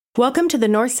Welcome to the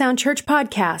North Sound Church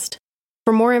podcast.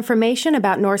 For more information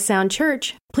about North Sound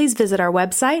Church, please visit our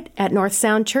website at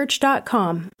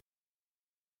northsoundchurch.com. To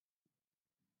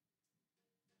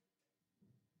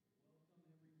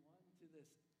this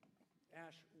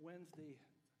Ash Wednesday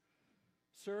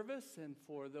service, and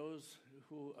for those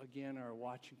who again are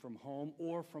watching from home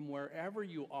or from wherever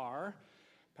you are,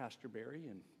 Pastor Barry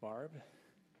and Barb,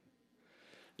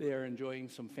 they are enjoying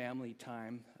some family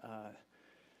time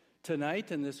tonight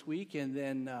and this week, and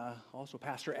then also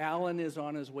Pastor Allen is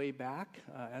on his way back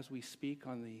as we speak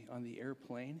on the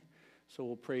airplane. So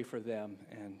we'll pray for them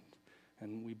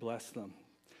and we bless them.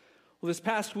 Well, this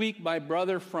past week, my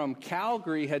brother from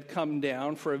Calgary had come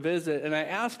down for a visit, and I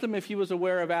asked him if he was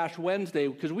aware of Ash Wednesday,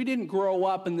 because we didn't grow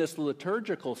up in this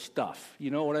liturgical stuff. You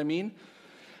know what I mean?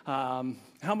 How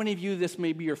many of you, this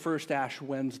may be your first Ash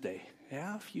Wednesday?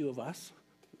 Yeah, a few of us.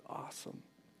 Awesome.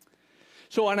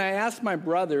 So when I asked my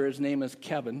brother, his name is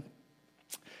Kevin,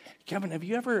 have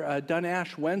you ever done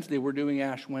Ash Wednesday? We're doing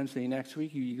Ash Wednesday next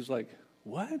week. He was like,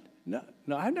 what? No,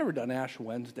 I've never done Ash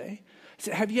Wednesday. I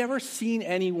said, have you ever seen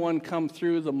anyone come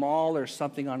through the mall or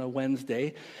something on a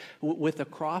Wednesday with a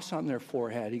cross on their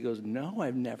forehead? He goes, no,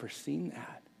 I've never seen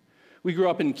that. We grew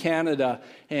up in Canada,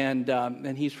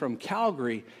 and he's from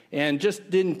Calgary, and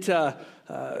just didn't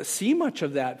see much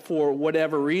of that for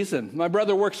whatever reason. My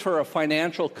brother works for a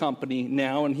financial company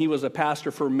now, and he was a pastor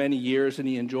for many years, and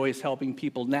he enjoys helping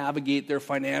people navigate their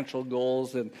financial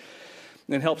goals and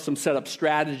helps them set up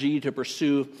strategy to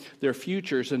pursue their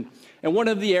futures. And one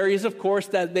of the areas, of course,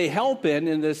 that they help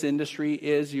in this industry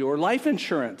is your life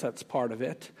insurance. That's part of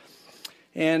it.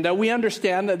 And we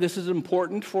understand that this is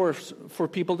important for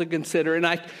people to consider. And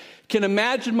I can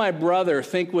imagine my brother,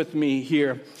 think with me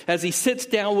here, as he sits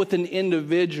down with an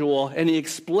individual and he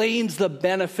explains the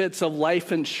benefits of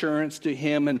life insurance to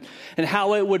him and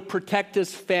how it would protect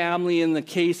his family in the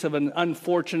case of an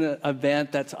unfortunate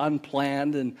event that's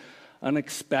unplanned and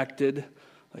unexpected,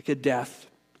 like a death.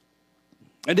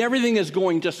 And everything is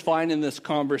going just fine in this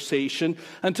conversation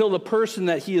until the person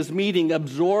that he is meeting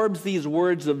absorbs these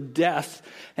words of death,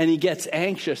 and he gets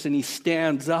anxious and he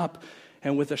stands up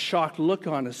and with a shocked look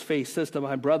on his face says to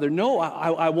my brother, no,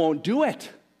 I won't do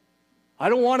it. I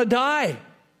don't want to die.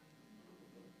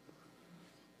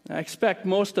 I expect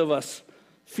most of us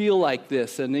feel like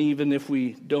this, and even if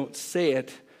we don't say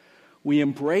it, we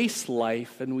embrace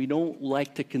life and we don't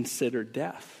like to consider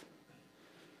death.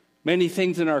 Many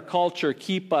things in our culture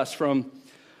keep us from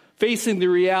facing the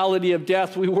reality of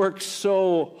death. We work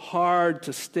so hard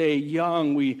to stay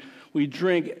young. We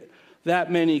drink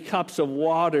that many cups of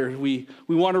water. We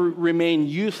want to remain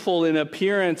youthful in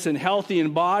appearance and healthy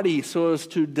in body so as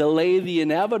to delay the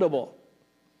inevitable.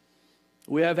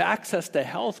 We have access to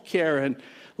health care, and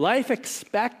life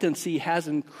expectancy has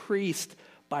increased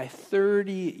by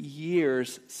 30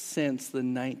 years since the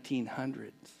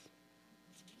 1900s.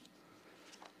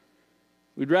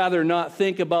 We'd rather not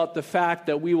think about the fact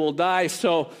that we will die,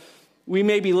 so we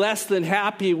may be less than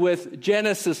happy with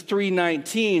Genesis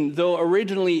 3:19, though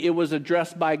originally it was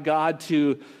addressed by God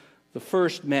to the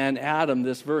first man, Adam.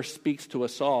 This verse speaks to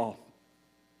us all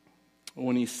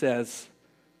when he says,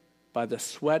 by the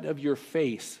sweat of your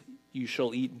face you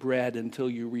shall eat bread until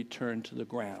you return to the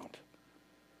ground.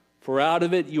 For out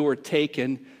of it you are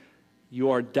taken,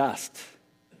 you are dust,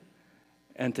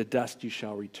 and to dust you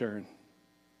shall return.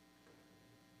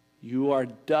 You are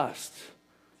dust,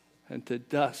 and to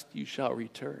dust you shall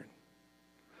return.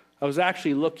 I was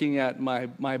actually looking at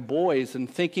my boys and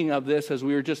thinking of this as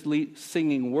we were just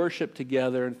singing worship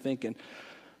together and thinking,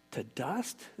 to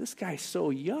dust? This guy's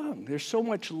so young. There's so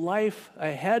much life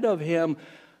ahead of him,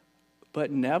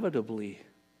 but inevitably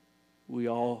we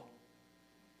all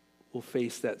will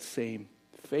face that same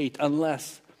fate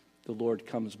unless the Lord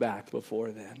comes back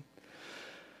before then.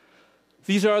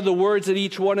 These are the words that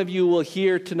each one of you will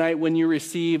hear tonight when you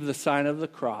receive the sign of the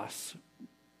cross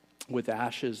with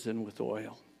ashes and with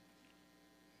oil.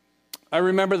 I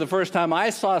remember the first time I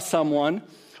saw someone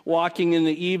walking in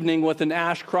the evening with an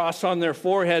ash cross on their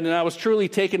forehead, and I was truly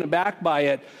taken aback by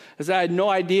it, as I had no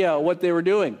idea what they were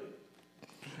doing.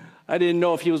 I didn't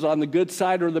know if he was on the good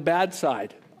side or the bad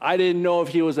side. I didn't know if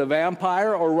he was a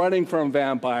vampire or running from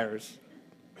vampires.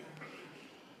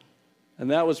 And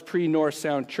that was pre-North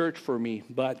Sound Church for me.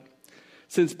 But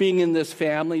since being in this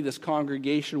family, this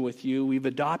congregation with you, we've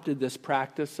adopted this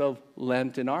practice of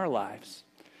Lent in our lives.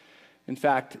 In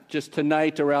fact, just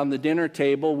tonight around the dinner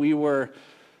table, we were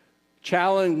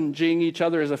challenging each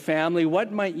other as a family.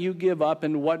 What might you give up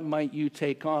and what might you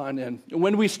take on? And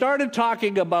when we started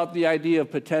talking about the idea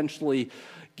of potentially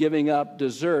giving up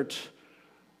dessert,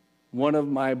 one of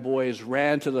my boys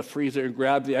ran to the freezer and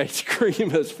grabbed the ice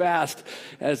cream as fast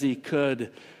as he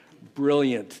could.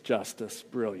 Brilliant, Justice,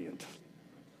 brilliant.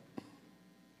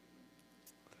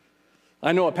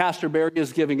 I know what Pastor Barry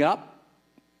is giving up,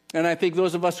 and I think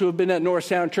those of us who have been at North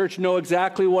Sound Church know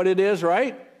exactly what it is,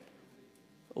 right?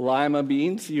 Lima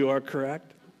beans, you are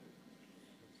correct.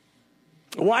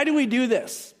 Why do we do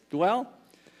this? Well,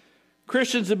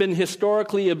 Christians have been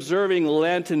historically observing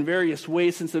Lent in various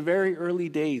ways since the very early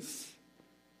days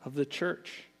of the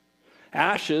church.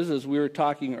 Ashes, as we were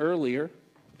talking earlier,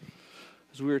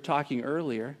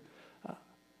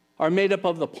 are made up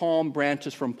of the palm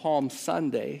branches from Palm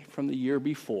Sunday from the year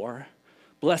before.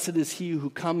 Blessed is he who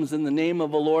comes in the name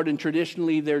of the Lord, and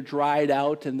traditionally they're dried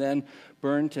out and then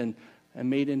burnt and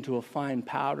made into a fine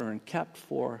powder and kept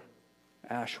for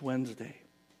Ash Wednesday.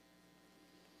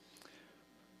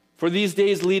 For these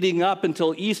days leading up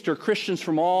until Easter, Christians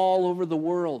from all over the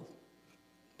world,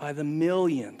 by the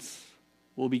millions,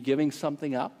 will be giving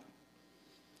something up,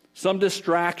 some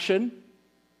distraction,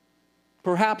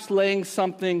 perhaps laying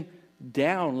something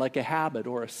down like a habit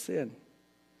or a sin.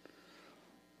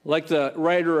 Like the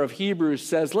writer of Hebrews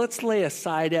says, let's lay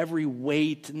aside every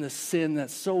weight and the sin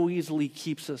that so easily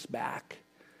keeps us back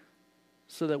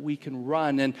so that we can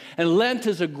run. And Lent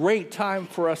is a great time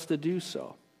for us to do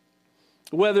so.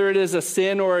 Whether it is a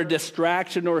sin or a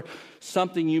distraction or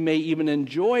something you may even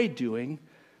enjoy doing,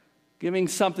 giving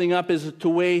something up is a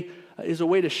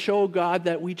way to show God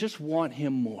that we just want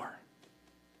him more.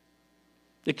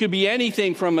 It could be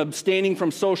anything from abstaining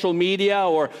from social media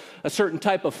or a certain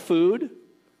type of food.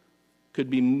 Could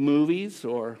be movies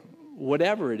or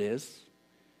whatever it is.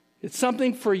 It's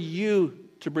something for you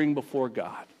to bring before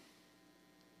God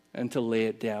and to lay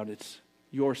it down. It's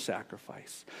your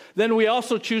sacrifice. Then we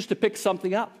also choose to pick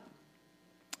something up,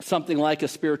 something like a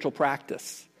spiritual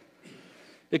practice.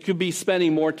 It could be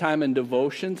spending more time in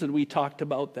devotions, and we talked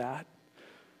about that.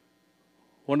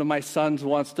 One of my sons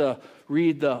wants to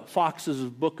read the Fox's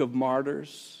Book of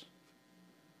Martyrs.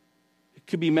 It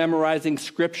could be memorizing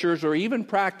scriptures or even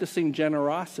practicing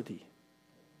generosity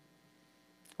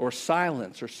or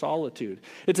silence or solitude.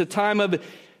 It's a time of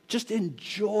just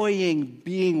enjoying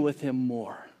being with him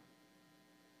more.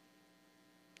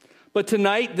 But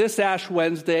tonight, this Ash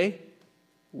Wednesday,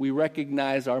 we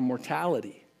recognize our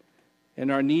mortality and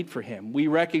our need for him. We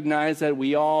recognize that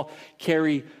we all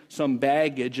carry some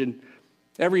baggage, and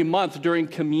every month during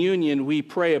communion, we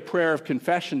pray a prayer of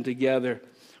confession together.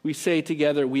 We say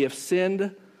together, we have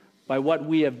sinned by what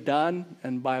we have done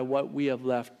and by what we have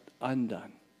left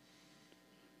undone.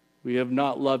 We have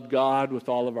not loved God with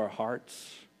all of our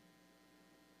hearts.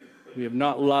 We have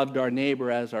not loved our neighbor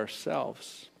as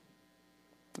ourselves.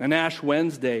 And Ash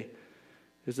Wednesday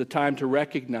is a time to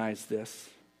recognize this.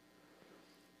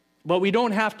 But we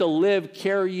don't have to live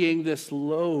carrying this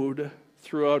load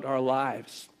throughout our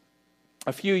lives.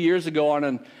 A few years ago on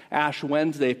an Ash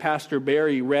Wednesday, Pastor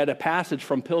Barry read a passage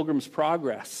from Pilgrim's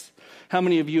Progress. How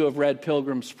many of you have read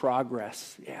Pilgrim's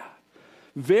Progress? Yeah.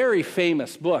 Very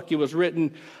famous book. It was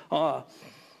written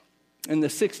in the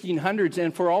 1600s,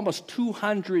 and for almost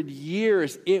 200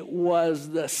 years, it was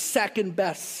the second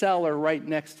bestseller right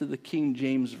next to the King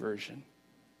James Version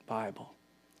Bible.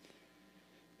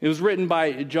 It was written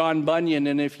by John Bunyan,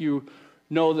 and if you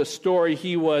know the story,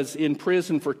 he was in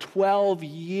prison for 12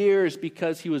 years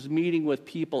because he was meeting with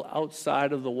people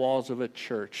outside of the walls of a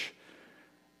church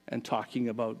and talking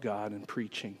about God and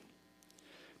preaching.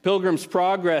 Pilgrim's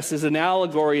Progress is an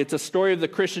allegory. It's a story of the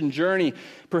Christian journey.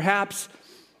 Perhaps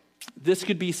this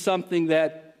could be something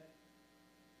that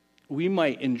we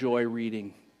might enjoy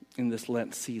reading in this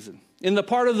Lent season. In the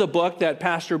part of the book that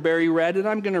Pastor Barry read, and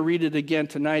I'm going to read it again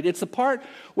tonight, it's the part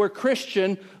where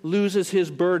Christian loses his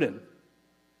burden.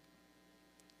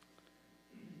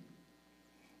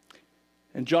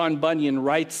 And John Bunyan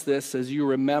writes this, as you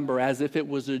remember, as if it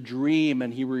was a dream,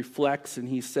 and he reflects and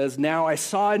he says, "Now I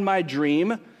saw in my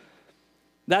dream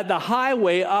that the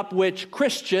highway up which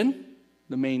Christian,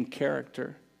 the main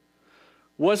character,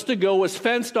 was to go was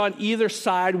fenced on either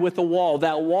side with a wall.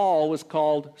 That wall was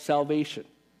called salvation.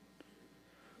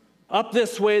 Up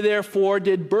this way, therefore,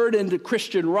 did burdened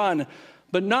Christian run,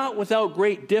 but not without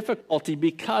great difficulty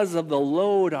because of the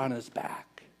load on his back.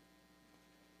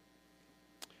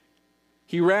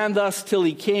 He ran thus till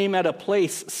he came at a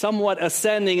place somewhat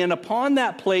ascending, and upon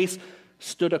that place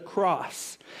stood a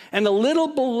cross, and a little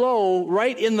below,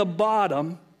 right in the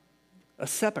bottom, a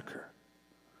sepulchre.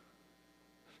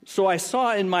 So I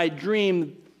saw in my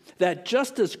dream that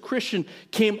just as Christian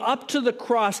came up to the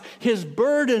cross, his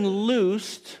burden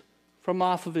loosed from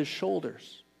off of his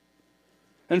shoulders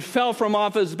and fell from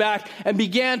off his back and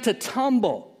began to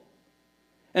tumble.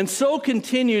 and so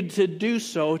continued to do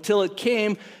so till it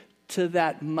came to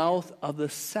that mouth of the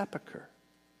sepulchre,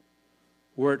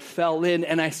 where it fell in,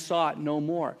 and I saw it no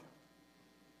more.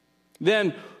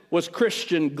 Then was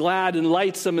Christian glad and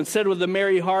lightsome, and said with a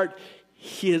merry heart,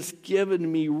 He has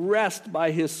given me rest by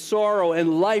his sorrow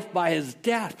and life by his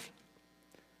death.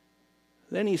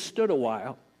 Then he stood a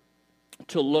while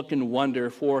to look and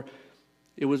wonder, for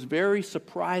it was very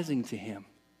surprising to him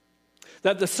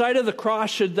that the sight of the cross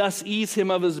should thus ease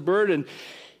him of his burden.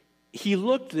 He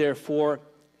looked, therefore,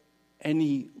 and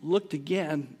he looked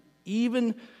again,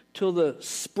 even till the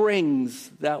springs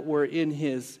that were in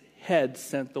his head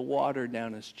sent the water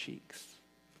down his cheeks.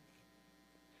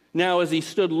 Now as he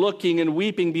stood looking and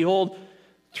weeping, behold,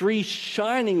 3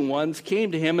 shining ones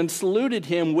came to him and saluted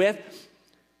him with,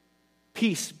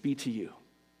 "Peace be to you."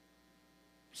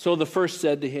 So the first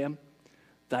said to him,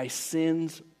 "Thy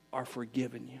sins are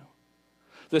forgiven you."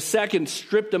 The second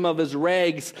stripped him of his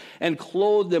rags and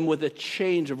clothed him with a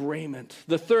change of raiment.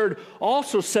 The third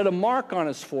also set a mark on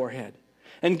his forehead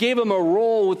and gave him a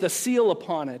roll with a seal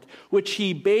upon it, which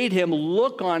he bade him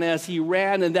look on as he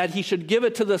ran, and that he should give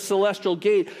it to the celestial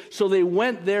gate. So they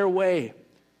went their way.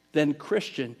 Then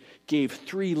Christian gave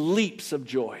 3 leaps of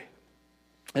joy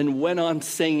and went on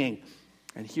singing.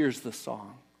 And here's the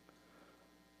song.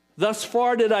 "Thus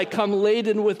far did I come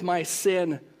laden with my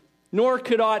sin, nor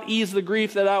could aught ease the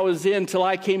grief that I was in till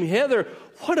I came hither.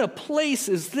 What a place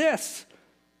is this!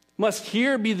 Must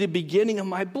here be the beginning of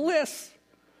my bliss?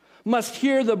 Must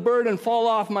here the burden fall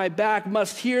off my back?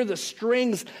 Must here the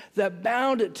strings that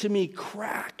bound it to me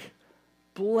crack?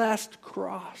 Blessed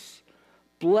cross,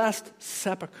 blessed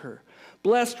sepulchre,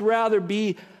 blessed rather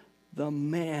be the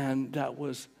man that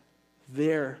was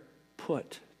there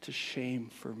put to shame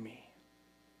for me."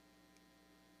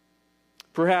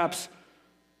 Perhaps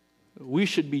we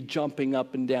should be jumping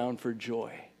up and down for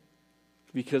joy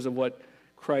because of what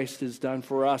Christ has done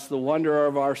for us, the wonder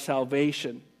of our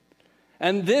salvation.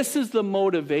 And this is the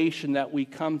motivation that we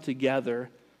come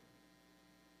together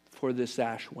for this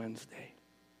Ash Wednesday.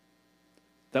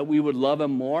 That we would love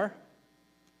him more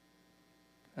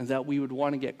and that we would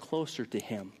want to get closer to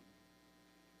him.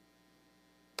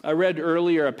 I read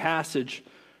earlier a passage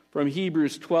from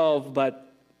Hebrews 12,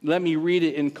 but let me read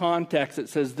it in context. It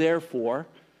says, "Therefore,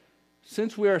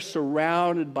 since we are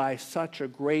surrounded by such a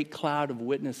great cloud of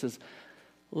witnesses,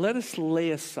 let us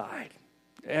lay aside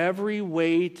every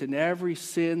weight and every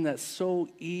sin that so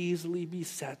easily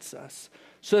besets us,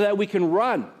 so that we can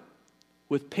run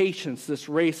with patience this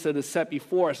race that is set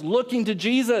before us, looking to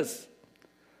Jesus,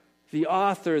 the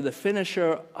author, the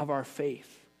finisher of our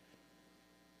faith,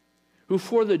 who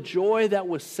for the joy that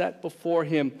was set before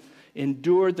him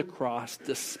endured the cross,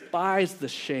 despised the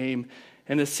shame,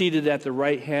 and is seated at the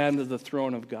right hand of the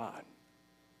throne of God."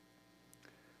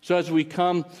 So as we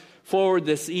come forward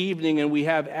this evening and we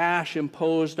have ash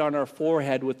imposed on our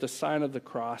forehead with the sign of the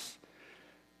cross,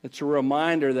 it's a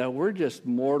reminder that we're just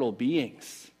mortal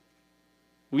beings.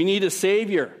 We need a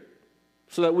Savior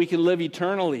so that we can live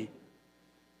eternally.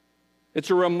 It's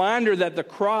a reminder that the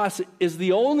cross is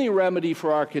the only remedy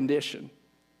for our condition.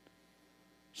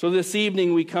 So this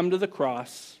evening we come to the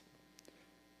cross,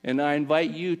 and I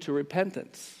invite you to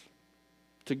repentance,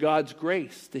 to God's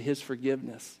grace, to his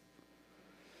forgiveness.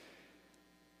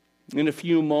 In a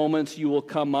few moments you will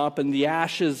come up, and the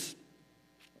ashes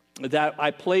that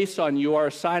I place on you are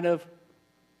a sign of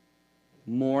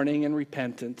mourning and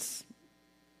repentance,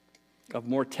 of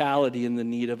mortality and the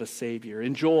need of a Savior.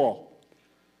 In Joel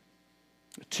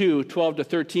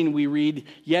 2:12-13 we read,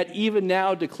 "Yet even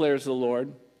now, declares the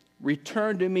Lord,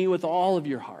 return to me with all of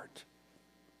your heart,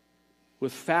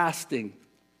 with fasting,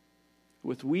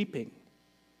 with weeping,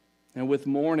 and with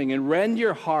mourning, and rend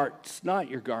your hearts, not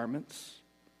your garments.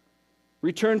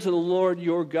 Return to the Lord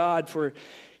your God, for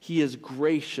he is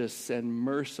gracious and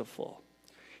merciful.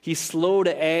 He's slow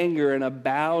to anger and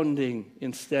abounding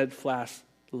in steadfast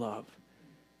love,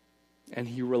 and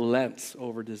he relents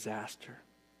over disaster."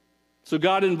 So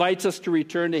God invites us to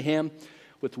return to him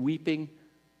with weeping,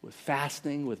 with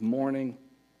fasting, with mourning.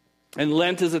 And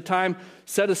Lent is a time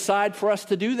set aside for us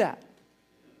to do that,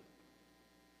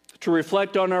 to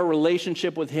reflect on our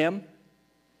relationship with him.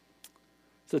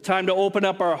 It's a time to open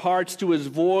up our hearts to his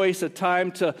voice, a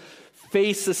time to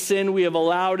face the sin we have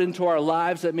allowed into our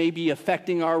lives that may be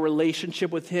affecting our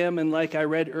relationship with him. And like I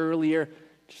read earlier,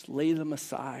 just lay them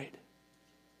aside.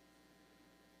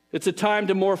 It's a time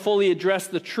to more fully address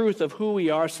the truth of who we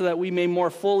are so that we may more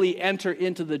fully enter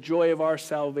into the joy of our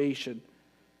salvation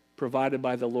provided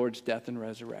by the Lord's death and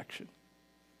resurrection.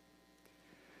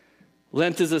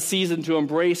 Lent is a season to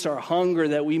embrace our hunger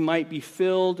that we might be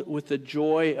filled with the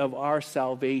joy of our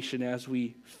salvation as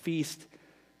we feast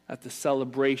at the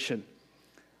celebration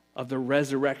of the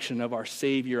resurrection of our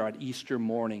Savior on Easter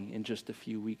morning in just a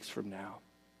few weeks from now.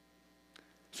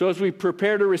 So as we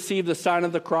prepare to receive the sign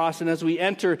of the cross and as we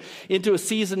enter into a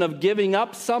season of giving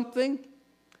up something,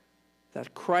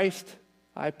 that Christ,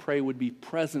 I pray, would be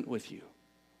present with you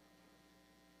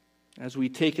as we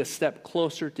take a step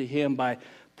closer to Him by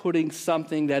putting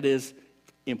something that is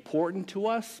important to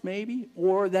us, maybe,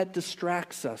 or that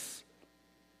distracts us.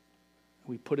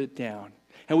 We put it down.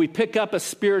 And we pick up a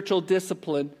spiritual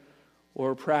discipline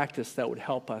or a practice that would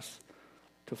help us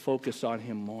to focus on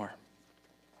Him more.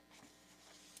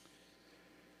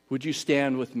 Would you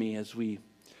stand with me as we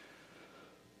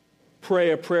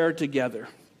pray a prayer together?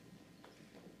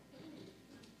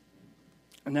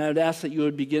 And I would ask that you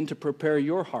would begin to prepare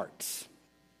your hearts.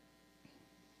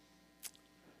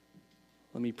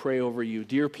 Let me pray over you.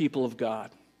 Dear people of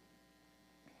God,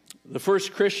 the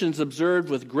first Christians observed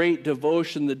with great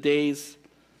devotion the days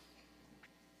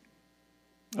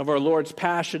of our Lord's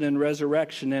passion and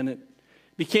resurrection, and it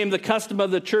became the custom of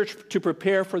the church to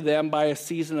prepare for them by a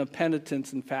season of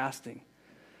penitence and fasting.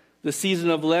 The season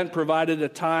of Lent provided a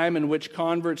time in which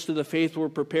converts to the faith were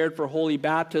prepared for holy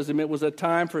baptism. It was a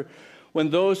time for when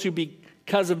those who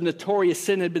because of notorious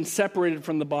sin had been separated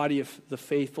from the body of the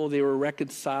faithful, they were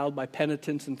reconciled by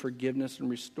penitence and forgiveness and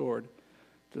restored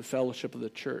to the fellowship of the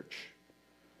church.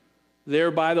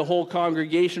 Thereby the whole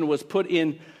congregation was put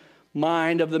in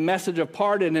mind of the message of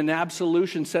pardon and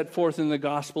absolution set forth in the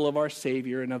gospel of our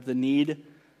Savior, and of the need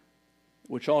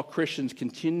which all Christians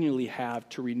continually have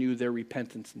to renew their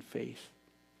repentance and faith.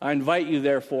 I invite you,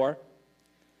 therefore,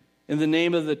 in the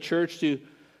name of the church, to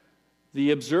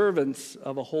the observance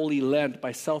of a holy Lent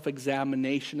by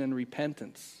self-examination and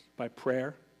repentance, by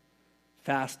prayer,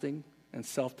 fasting, and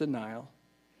self-denial,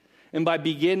 and by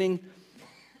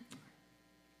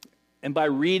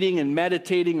reading and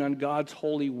meditating on God's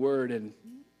holy word, and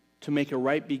to make a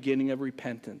right beginning of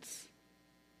repentance.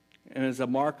 And as a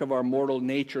mark of our mortal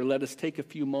nature, let us take a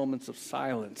few moments of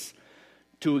silence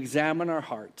to examine our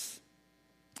hearts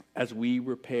as we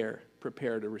prepare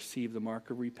to receive the mark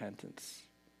of repentance.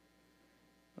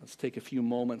 Let's take a few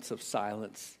moments of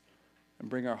silence and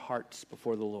bring our hearts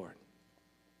before the Lord.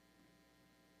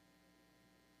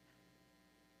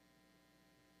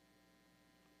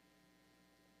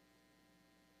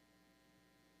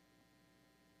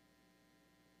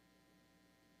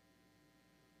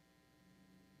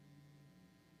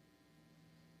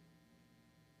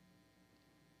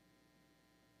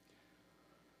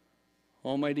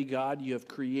 Almighty God, you have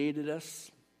created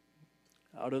us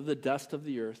out of the dust of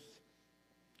the earth.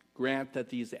 Grant that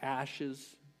these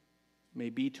ashes may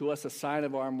be to us a sign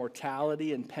of our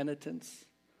mortality and penitence,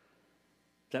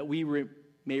 that we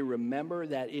may remember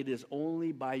that it is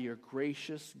only by your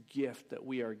gracious gift that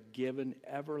we are given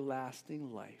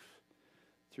everlasting life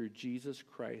through Jesus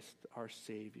Christ, our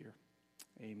Savior.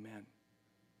 Amen.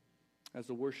 As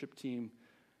the worship team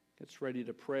gets ready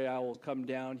to pray, I will come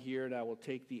down here and I will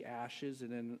take the ashes,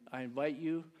 and then I invite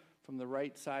you from the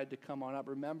right side to come on up.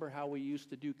 Remember how we used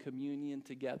to do communion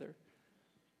together?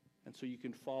 And so you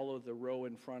can follow the row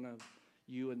in front of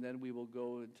you, and then we will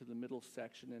go into the middle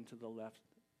section and to the left.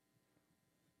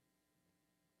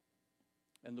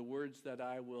 And the words that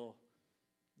I will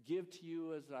give to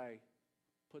you as I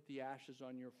put the ashes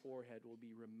on your forehead will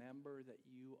be, remember that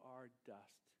you are dust,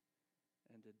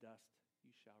 and to dust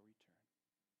you shall return.